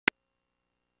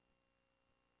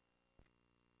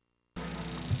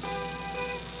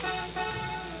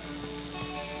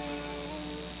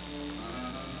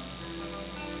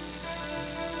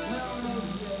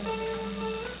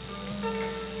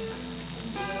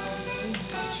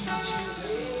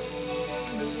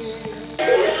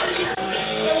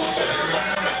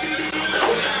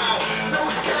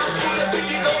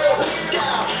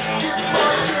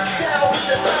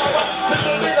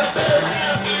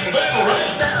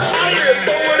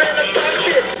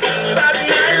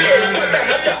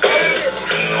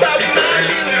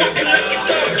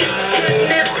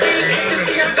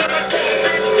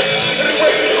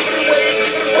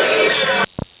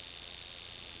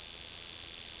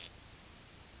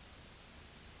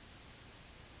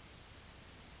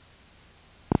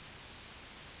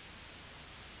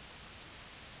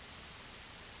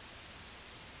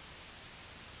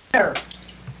There.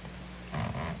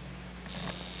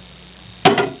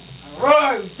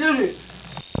 Alright, we did it.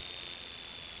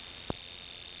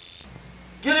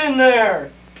 Get in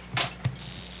there.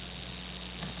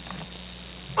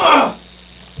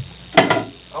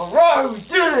 Alright, we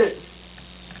did it.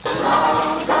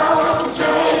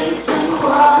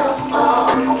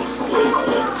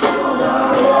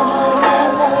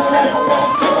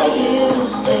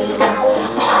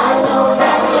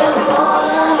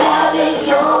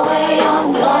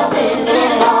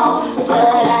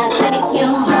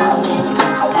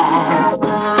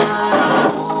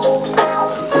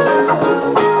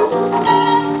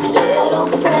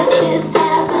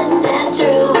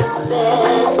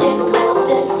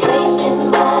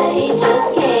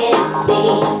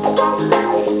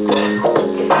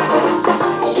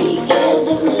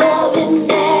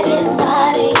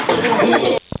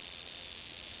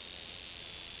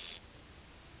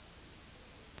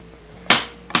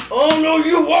 Oh no,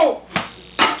 you won't!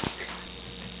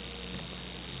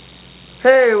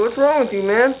 Hey, what's wrong with you,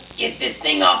 man? Get this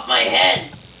thing off my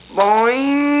head!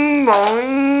 Boing,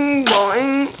 boing,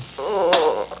 boing.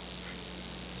 Ugh.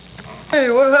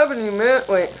 Hey, what happened to you, man?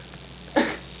 Wait.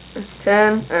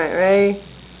 10. Alright, ready?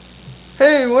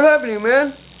 Hey, what happened to you,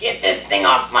 man? Get this thing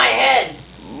off my head!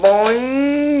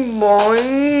 Boing,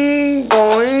 boing,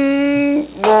 boing,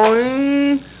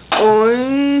 boing,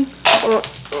 boing.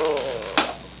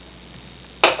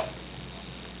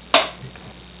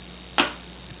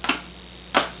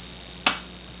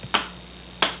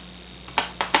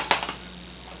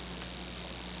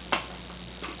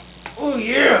 Oh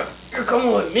yeah, you're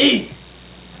coming with me.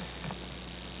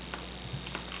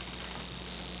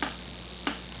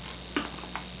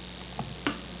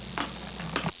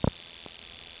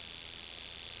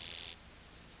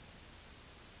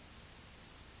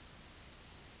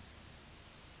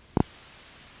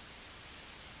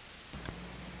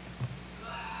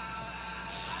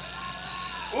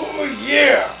 Oh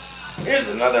yeah, here's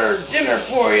another dinner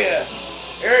for you.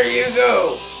 There you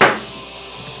go.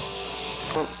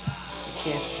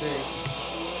 Can't see.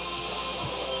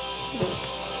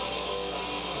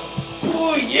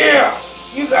 Oh yeah,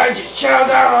 you guys just chow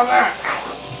down on that.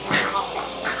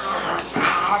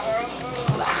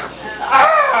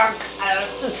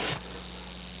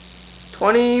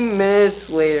 20 minutes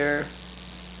later.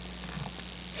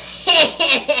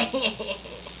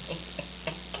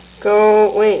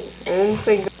 Go, wait, I didn't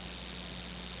say go.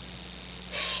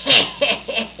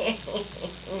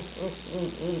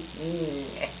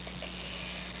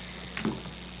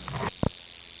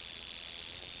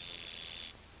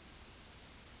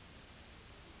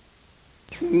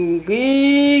 To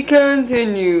be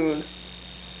continued.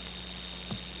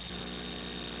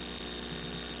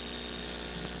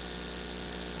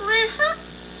 Lisa?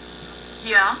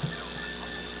 Yeah?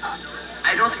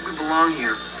 I don't think we belong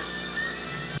here.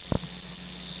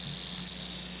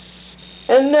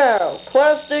 And now,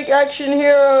 Plastic Action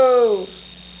Heroes!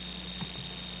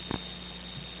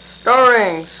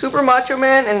 Starring Super Macho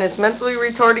Man and his mentally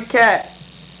retarded cat.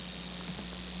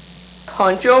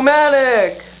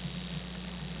 Punch-O-Matic!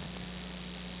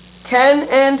 Ken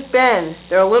and Ben,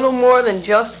 they're a little more than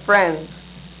just friends.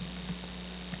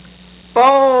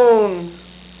 Bones!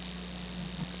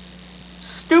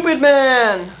 Stupid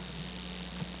Man!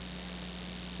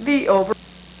 The Over...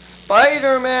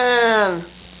 Spider-Man!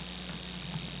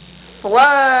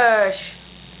 Flash!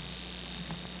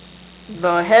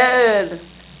 The Head!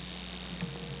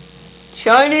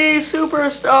 Chinese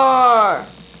Superstar!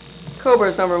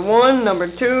 Cobra's number 1, number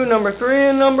 2, number 3,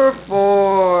 and number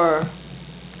 4.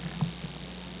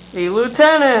 The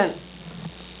Lieutenant!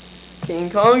 King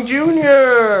Kong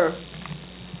Jr.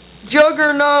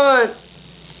 Juggernaut!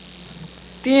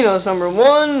 Dino's number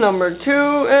 1, number 2,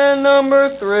 and number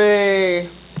 3.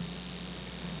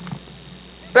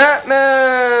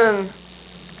 Batman!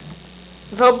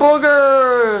 The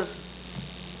Boogers!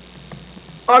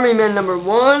 Army Men number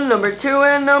 1, number 2,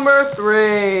 and number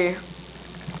 3.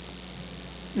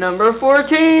 Number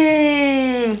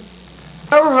 14!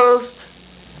 Our host.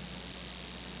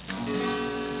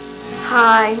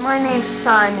 Hi, my name's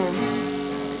Simon.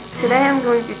 Today I'm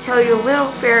going to tell you a little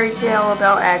fairy tale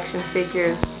about action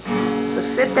figures. So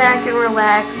sit back and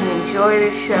relax and enjoy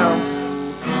this show.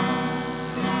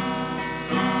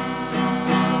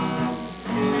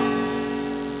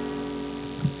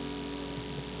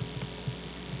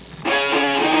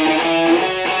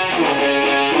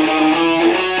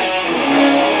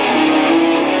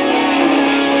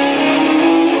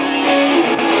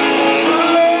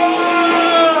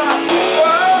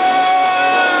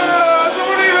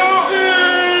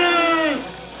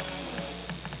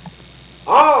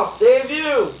 I'll save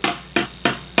you.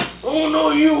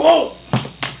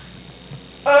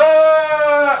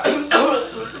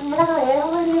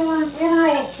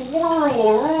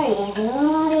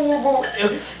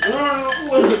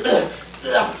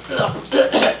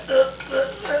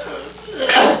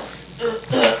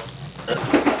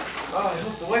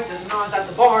 hope the wife doesn't know I was at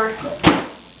the bar.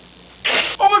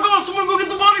 Oh my God! Someone go get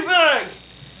the body bag!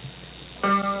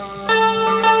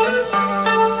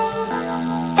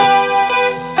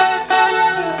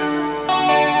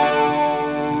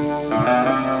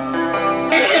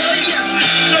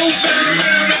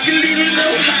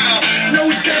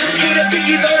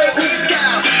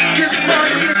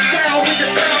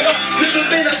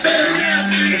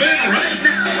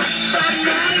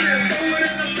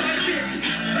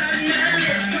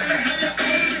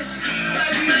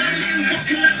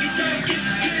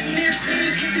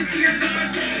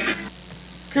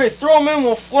 Okay, throw him in,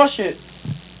 we'll flush it.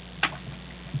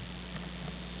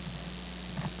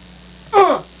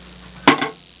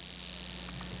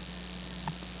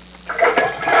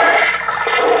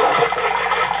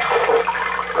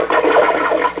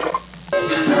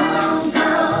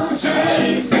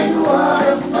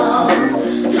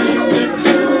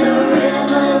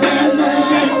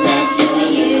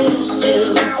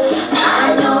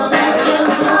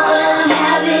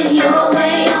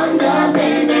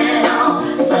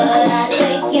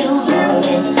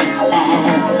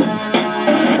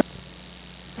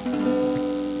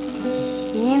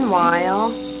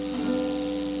 Meanwhile,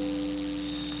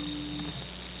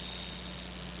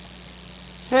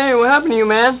 hey, what happened to you,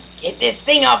 man? Get this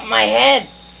thing off my head.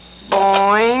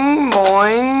 Boing,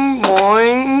 boing,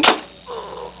 boing.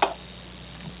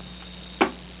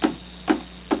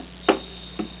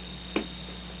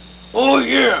 Oh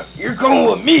yeah, you're going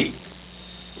with me.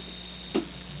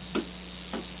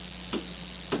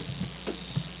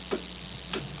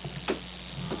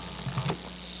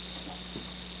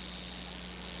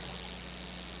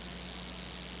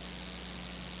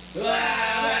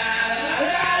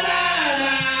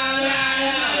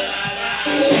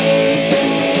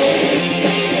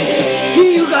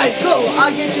 Here you guys go,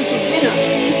 I'll get you some dinner.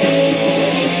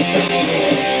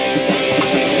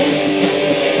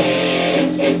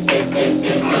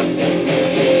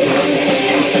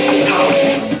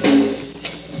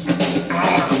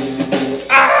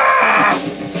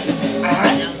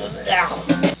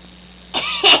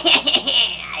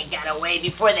 I got away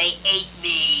before they ate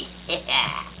me.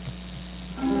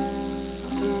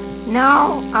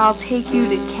 Now I'll take you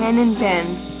to Ken and Ben,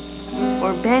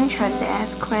 where Ben tries to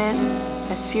ask Clint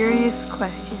a serious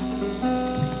question.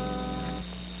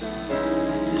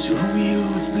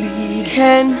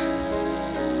 Ken,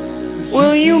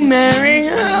 will you marry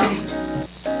him?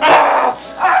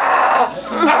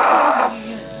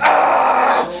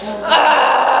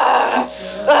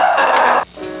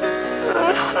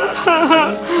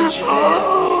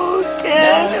 Oh,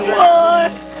 Ken, why?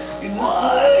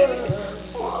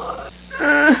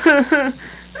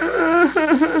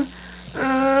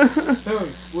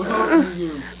 What happened to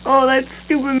you? Oh, that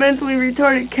stupid mentally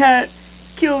retarded cat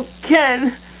killed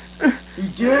Ken. You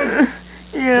did?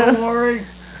 Yeah. Don't worry.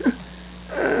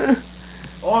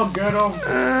 I'll get him.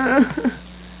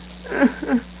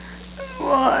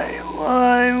 Why?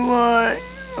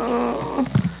 Oh.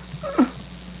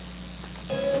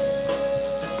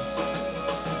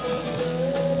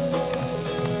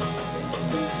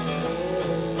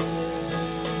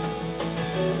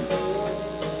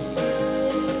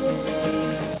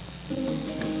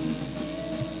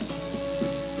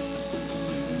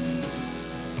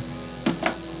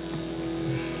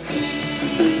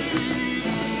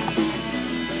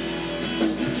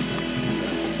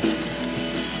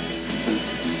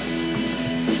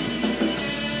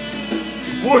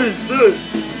 What is this?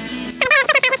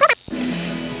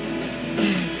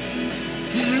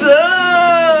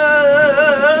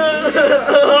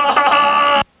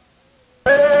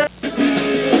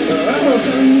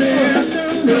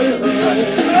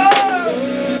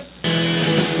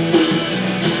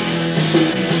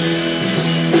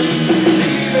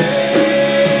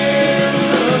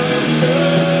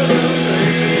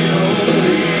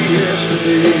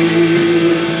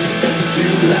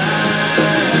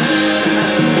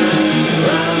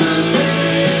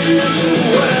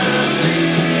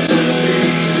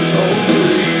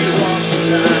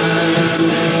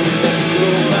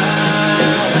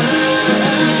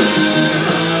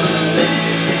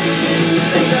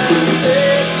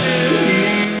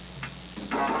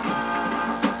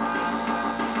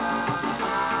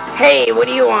 Hey, what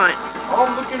do you want?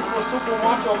 I'm looking for a super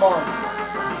macho man.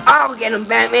 I'll get him,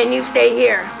 Batman. You stay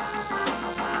here.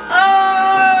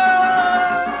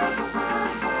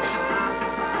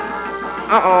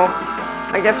 Uh-oh.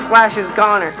 I guess Flash is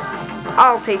goner.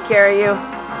 I'll take care of you.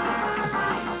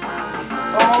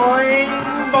 Boing,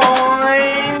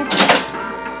 boing.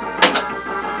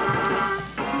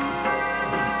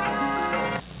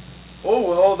 Oh,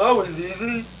 well, that was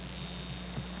easy.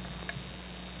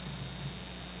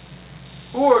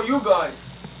 Who are you guys?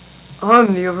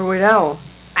 I'm the overweight owl.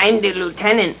 I'm the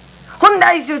lieutenant.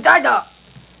 Hyundai Sudada!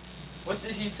 What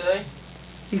did he say?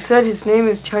 He said his name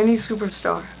is Chinese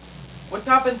Superstar. What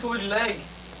happened to his leg?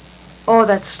 Oh,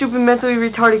 that stupid mentally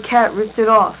retarded cat ripped it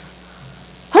off.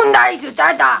 Hyundai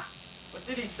Sudada! What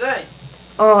did he say?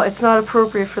 Oh, it's not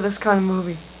appropriate for this kind of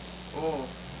movie. Oh.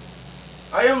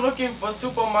 I am looking for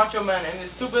Super Macho Man and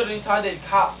his stupid retarded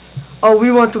cat. Oh,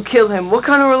 we want to kill him. What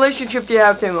kind of relationship do you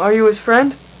have to him? Are you his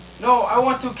friend? No, I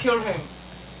want to kill him.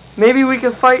 Maybe we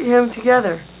can fight him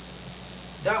together.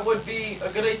 That would be a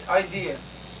great idea.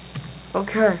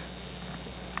 Okay.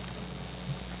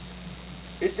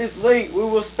 It is late. We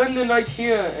will spend the night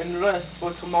here and rest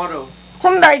for tomorrow.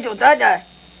 Hyundai Sudada!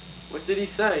 What did he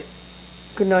say?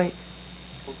 Good night.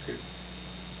 Okay.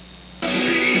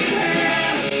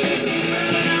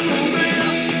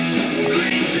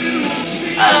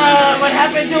 What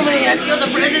happened to me? I feel the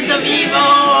presence of evil!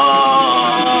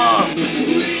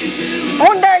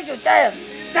 Hyundai Sudada!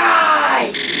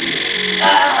 Die!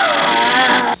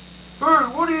 Hey,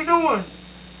 what are you doing?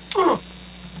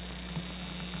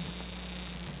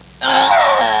 Ah!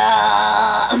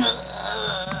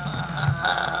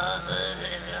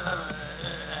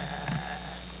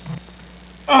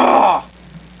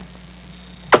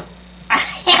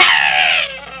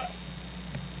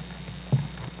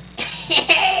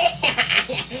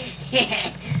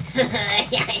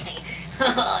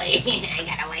 I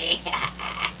got away.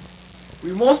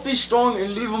 We must be strong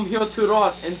and leave them here to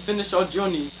rot and finish our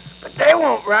journey. But they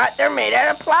won't rot. They're made out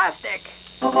of plastic.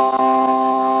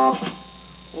 Oh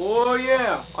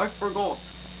yeah, I forgot.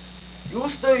 You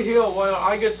stay here while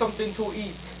I get something to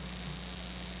eat.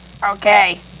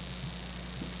 Okay.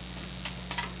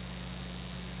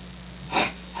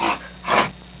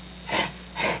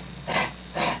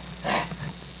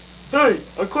 Hey,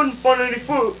 I couldn't find any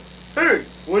food. Hey,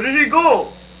 where did he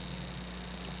go?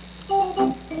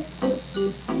 Oh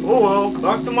well,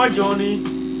 back to my journey.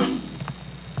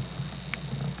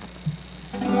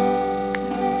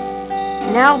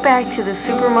 Now back to the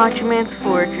Super Macho Man's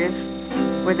fortress,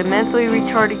 where the mentally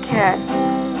retarded cat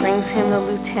brings him the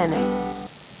lieutenant.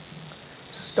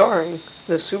 Starring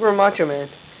the Super Macho Man.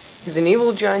 He's an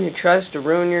evil giant who tries to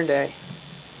ruin your day.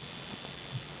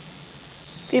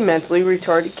 The mentally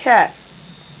retarded cat.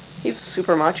 He's the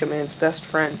Super Macho Man's best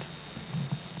friend.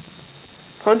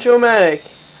 Punch-O-Matic,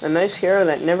 a nice hero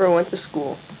that never went to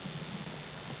school.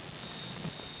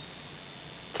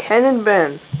 Ken and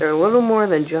Ben, they're little more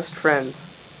than just friends.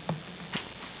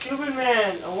 Stupid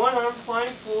man, a one-armed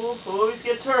flying fool who always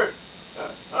gets hurt.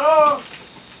 Oh!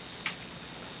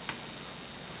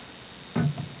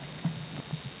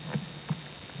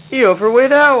 The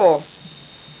overweight owl.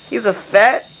 He's a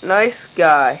fat, nice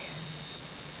guy.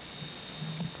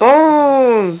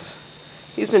 Bones!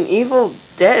 He's an evil,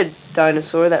 dead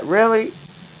dinosaur that rarely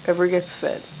ever gets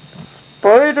fed.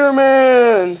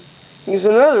 Spider-Man! He's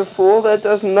another fool that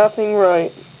does nothing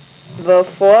right. The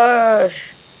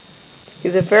Flash!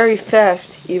 He's a very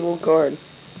fast, evil guard.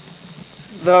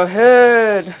 The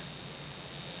Head!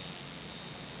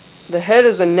 The Head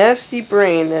is a nasty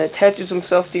brain that attaches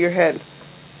himself to your head.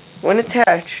 When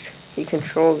attached, he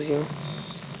controls you.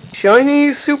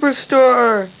 Chinese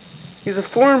Superstar! He's a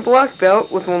foreign black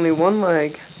belt with only one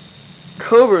leg.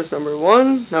 Cobra's number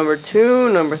 1, number 2,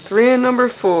 number 3, and number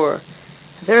 4.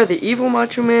 They're the evil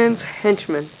Macho Man's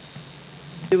henchmen.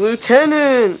 The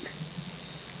Lieutenant!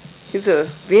 He's a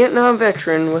Vietnam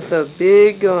veteran with a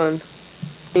big gun.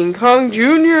 King Kong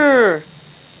Jr.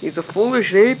 He's a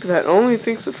foolish ape that only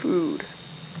thinks of food.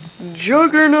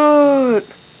 Juggernaut!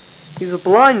 He's a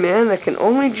blind man that can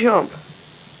only jump.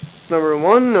 Number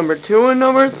 1, number 2, and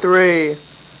number 3.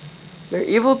 They're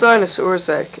evil dinosaurs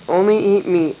that can only eat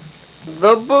meat.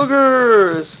 The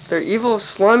Boogers! They're evil,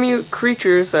 slimy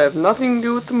creatures that have nothing to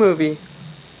do with the movie.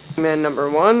 Man number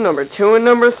 1, number 2, and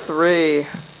number 3.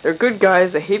 They're good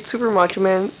guys that hate Super Macho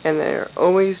Man, and they're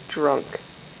always drunk.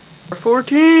 Number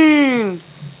 14!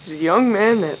 He's a young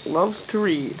man that loves to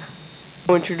read.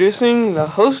 Introducing the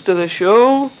host of the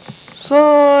show,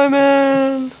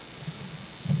 Simon!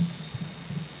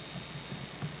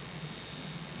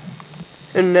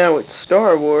 And now it's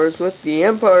Star Wars with The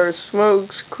Empire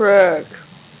Smokes Crack.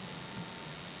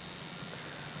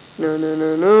 No, no,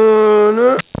 no, no,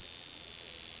 no.